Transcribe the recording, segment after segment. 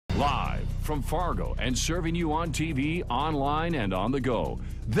Live from Fargo and serving you on TV, online, and on the go.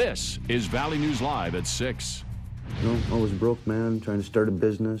 This is Valley News Live at 6. You know, I was a broke man trying to start a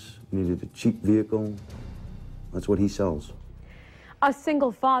business, needed a cheap vehicle. That's what he sells. A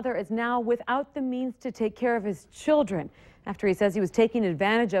single father is now without the means to take care of his children after he says he was taken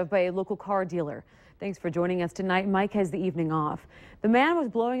advantage of by a local car dealer. Thanks for joining us tonight. Mike has the evening off. The man was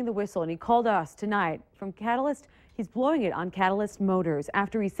blowing the whistle, and he called us tonight from Catalyst. He's blowing it on Catalyst Motors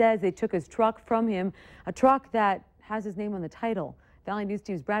after he says they took his truck from him, a truck that has his name on the title. Valley News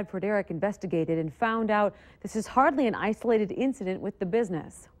Team's Bradford Eric investigated and found out this is hardly an isolated incident with the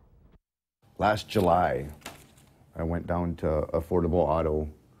business. Last July, I went down to Affordable Auto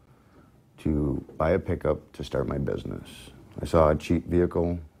to buy a pickup to start my business. I saw a cheap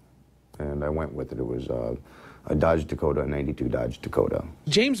vehicle, and I went with it. It was a Dodge Dakota, a 92 Dodge Dakota.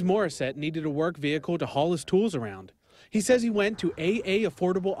 James Morissette needed a work vehicle to haul his tools around. He says he went to AA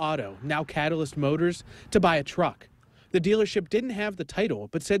Affordable Auto, now Catalyst Motors, to buy a truck. The dealership didn't have the title,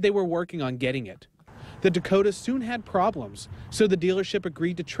 but said they were working on getting it. The Dakota soon had problems, so the dealership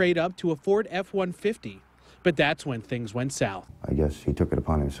agreed to trade up to a Ford F-150. But that's when things went south. I guess he took it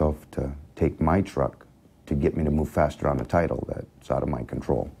upon himself to take my truck to get me to move faster on the title. That's out of my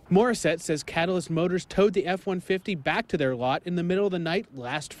control. Morissette says Catalyst Motors towed the F-150 back to their lot in the middle of the night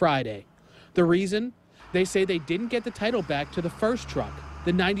last Friday. The reason? They say they didn't get the title back to the first truck,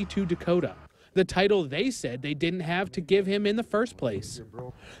 the 92 Dakota. The title they said they didn't have to give him in the first place.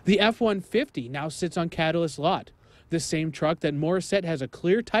 The F-150 now sits on Catalyst's lot, the same truck that Morissette has a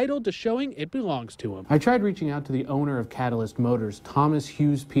clear title to showing it belongs to him. I tried reaching out to the owner of Catalyst Motors, Thomas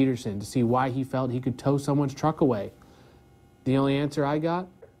Hughes Peterson, to see why he felt he could tow someone's truck away. The only answer I got?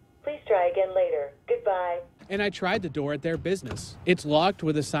 Please try again later. Goodbye. And I tried the door at their business. It's locked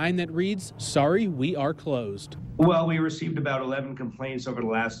with a sign that reads, "Sorry, we are closed." Well, we received about 11 complaints over the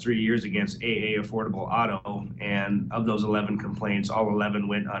last 3 years against AA Affordable Auto, and of those 11 complaints, all 11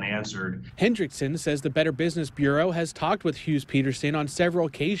 went unanswered. Hendrickson says the Better Business Bureau has talked with Hughes Peterson on several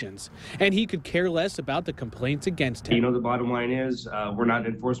occasions, and he could care less about the complaints against him. You know, the bottom line is we're not an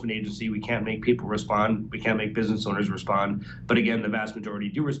enforcement agency. We can't make people respond. We can't make business owners respond. But again, the vast majority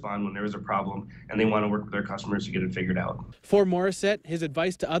do respond when there is a problem, and they want to work with their customers to get it figured out. For Morissette, his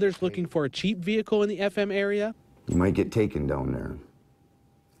advice to others looking for a cheap vehicle in the FM area? You might get taken down there.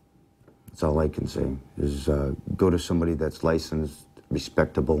 That's all I can say, is go to somebody that's licensed,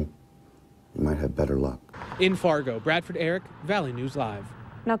 respectable. You might have better luck. In Fargo, Bradford Eric, Valley News Live.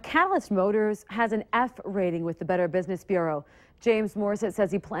 Now, Catalyst Motors has an F rating with the Better Business Bureau. James Morissette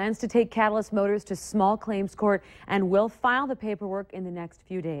says he plans to take Catalyst Motors to small claims court and will file the paperwork in the next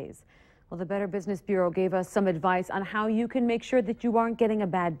few days. Well, the Better Business Bureau gave us some advice on how you can make sure that you aren't getting a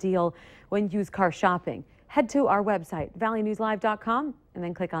bad deal when used car shopping. Head to our website, valleynewslive.com, and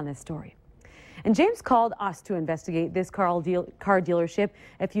then click on this story. And James called us to investigate this car dealership.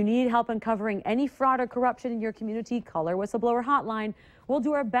 If you need help uncovering any fraud or corruption in your community, call our whistleblower hotline. We'll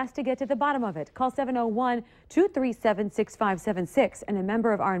do our best to get to the bottom of it. Call 701-237-6576, and a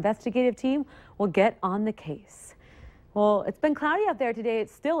member of our investigative team will get on the case. Well, it's been cloudy out there today. It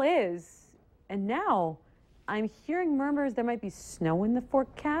still is. And now I'm hearing murmurs there might be snow in the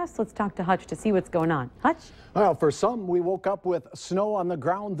forecast. Let's talk to Hutch to see what's going on. Hutch? Well, for some, we woke up with snow on the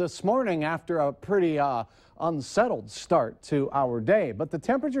ground this morning after a pretty unsettled start to our day. But the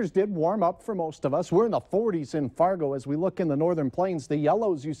temperatures did warm up for most of us. We're in the 40s in Fargo as we look in the northern plains. The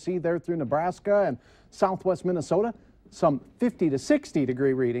yellows you see there through Nebraska and southwest Minnesota, some 50 to 60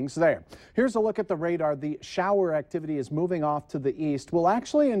 degree readings there. Here's a look at the radar. The shower activity is moving off to the east. We'll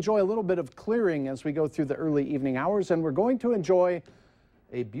actually enjoy a little bit of clearing as we go through the early evening hours, and we're going to enjoy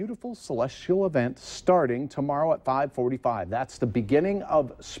a beautiful celestial event starting tomorrow at 5:45. That's the beginning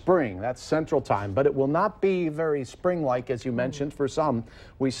of spring. That's Central Time, but it will not be very spring-like, as you mentioned. For some,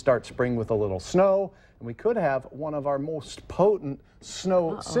 we start spring with a little snow, and we could have one of our most potent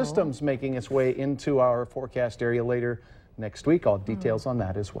snow systems making its way into our forecast area later next week. All details on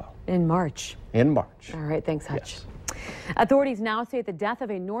that as well. In March. In March. All right, thanks, Hutch. Yes. Authorities now say the death of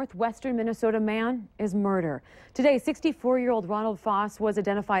a northwestern Minnesota man is murder. Today, 64-year-old Ronald Foss was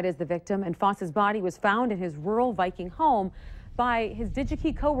identified as the victim, and Foss's body was found in his rural Viking home by his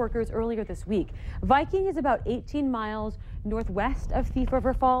Digi-Key co-workers earlier this week. Viking is about 18 miles northwest of Thief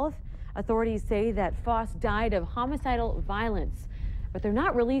River Falls. Authorities say that Foss died of homicidal violence, but they're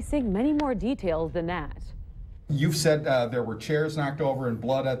not releasing many more details than that. You've said there were chairs knocked over and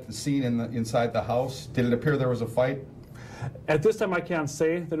blood at the scene inside the house. Did it appear there was a fight? At this time, I can't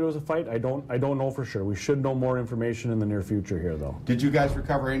say that it was a fight. I don't know for sure. We should know more information in the near future here, though. Did you guys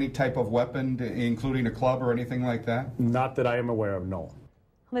recover any type of weapon, including a club or anything like that? Not that I am aware of, no.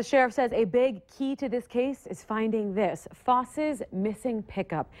 The sheriff says a big key to this case is finding this, Foss's missing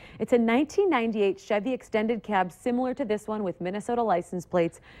pickup. It's a 1998 Chevy extended cab similar to this one with Minnesota license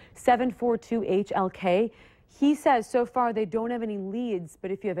plates 742HLK. He says so far they don't have any leads,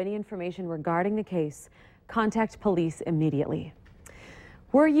 but if you have any information regarding the case, contact police immediately.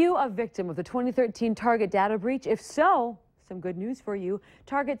 Were you a victim of the 2013 Target data breach? If so, some good news for you.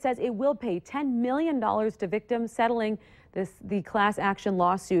 Target says it will pay $10 million to victims settling the class action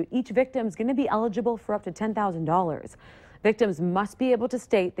lawsuit. Each victim is going to be eligible for up to $10,000. Victims must be able to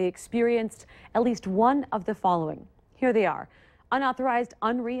state they experienced at least one of the following. Here they are. Unauthorized,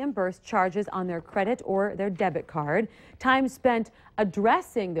 unreimbursed charges on their credit or their debit card, time spent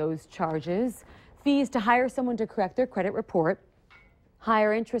addressing those charges, fees to hire someone to correct their credit report,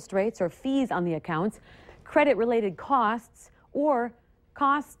 higher interest rates or fees on the accounts, credit-related costs, or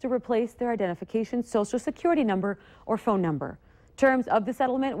costs to replace their identification, social security number, or phone number. Terms of the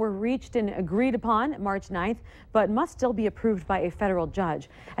settlement were reached and agreed upon March 9th, but must still be approved by a federal judge.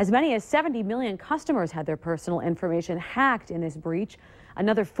 As many as 70 million customers had their personal information hacked in this breach.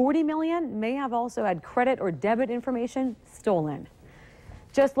 Another 40 million may have also had credit or debit information stolen.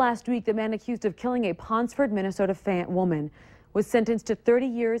 Just last week, the man accused of killing a Ponsford, Minnesota woman was sentenced to 30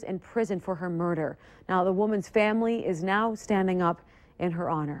 years in prison for her murder. Now, the woman's family is now standing up in her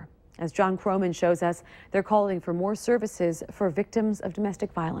honor. As John Croman shows us, they're calling for more services for victims of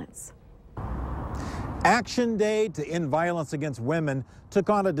domestic violence. Action Day to end violence against women took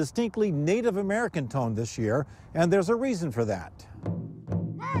on a distinctly Native American tone this year, and there's a reason for that.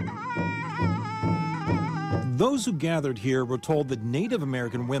 Those who gathered here were told that Native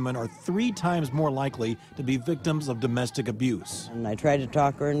American women are 3 times more likely to be victims of domestic abuse. And I tried to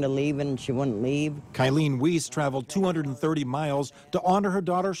talk her into leaving, and she wouldn't leave. Kylene Weiss traveled 230 miles to honor her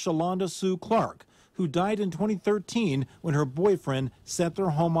daughter, Shalonda Sue Clark, who died in 2013 when her boyfriend set their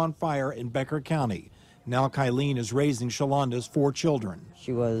home on fire in Becker County. Now Kylene is raising Shalonda's 4 children.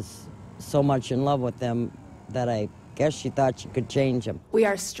 She was so much in love with them that I guess she thought she could change them. We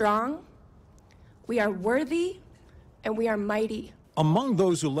are strong, we are worthy, and we are mighty. Among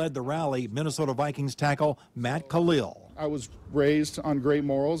those who led the rally, Minnesota Vikings tackle Matt Khalil. I was raised on great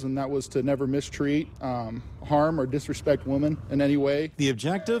morals, and that was to never mistreat, harm, or disrespect women in any way. The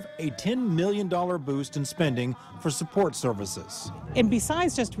objective, a $10 million boost in spending for support services. And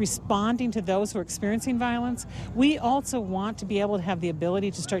besides just responding to those who are experiencing violence, we also want to be able to have the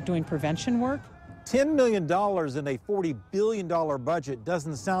ability to start doing prevention work. $10 million in a $40 billion budget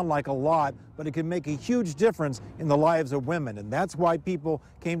doesn't sound like a lot, but it can make a huge difference in the lives of women, and that's why people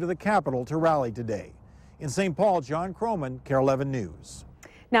came to the Capitol to rally today. In St. Paul, John Croman, KARE 11 News.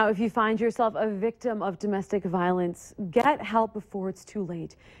 Now, if you find yourself a victim of domestic violence, get help before it's too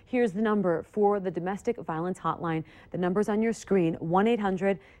late. Here's the number for the Domestic Violence Hotline. The number's on your screen,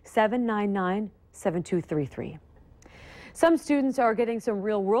 1-800-799-7233. Some students are getting some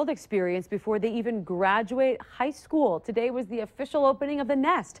real-world experience before they even graduate high school. Today was the official opening of the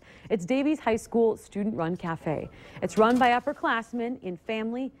Nest. It's Davies High School student-run cafe. It's run by upperclassmen in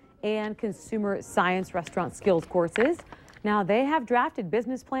family and consumer science restaurant skills courses. Now, they have drafted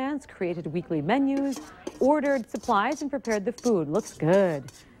business plans, created weekly menus, ordered supplies, and prepared the food. Looks good.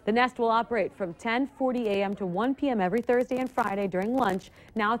 The Nest will operate from 10:40 a.m. to 1 p.m. every Thursday and Friday during lunch,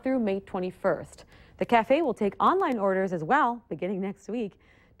 now through May 21st. The cafe will take online orders as well, beginning next week.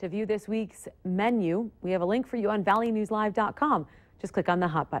 To view this week's menu, we have a link for you on valleynewslive.com. Just click on the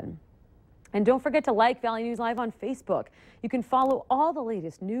hot button. And don't forget to like Valley News Live on Facebook. You can follow all the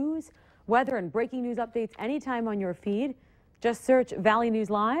latest news, weather, and breaking news updates anytime on your feed. Just search Valley News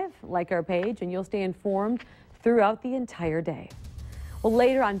Live, like our page, and you'll stay informed throughout the entire day. Well,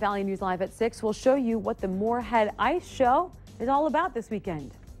 later on Valley News Live at 6, we'll show you what the Moorhead Ice Show is all about this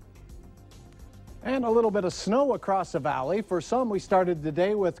weekend. And a little bit of snow across the valley. For some, we started the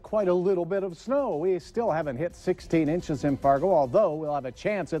day with quite a little bit of snow. We still haven't hit 16 inches in Fargo, although we'll have a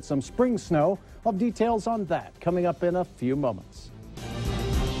chance at some spring snow. We'll have details on that coming up in a few moments.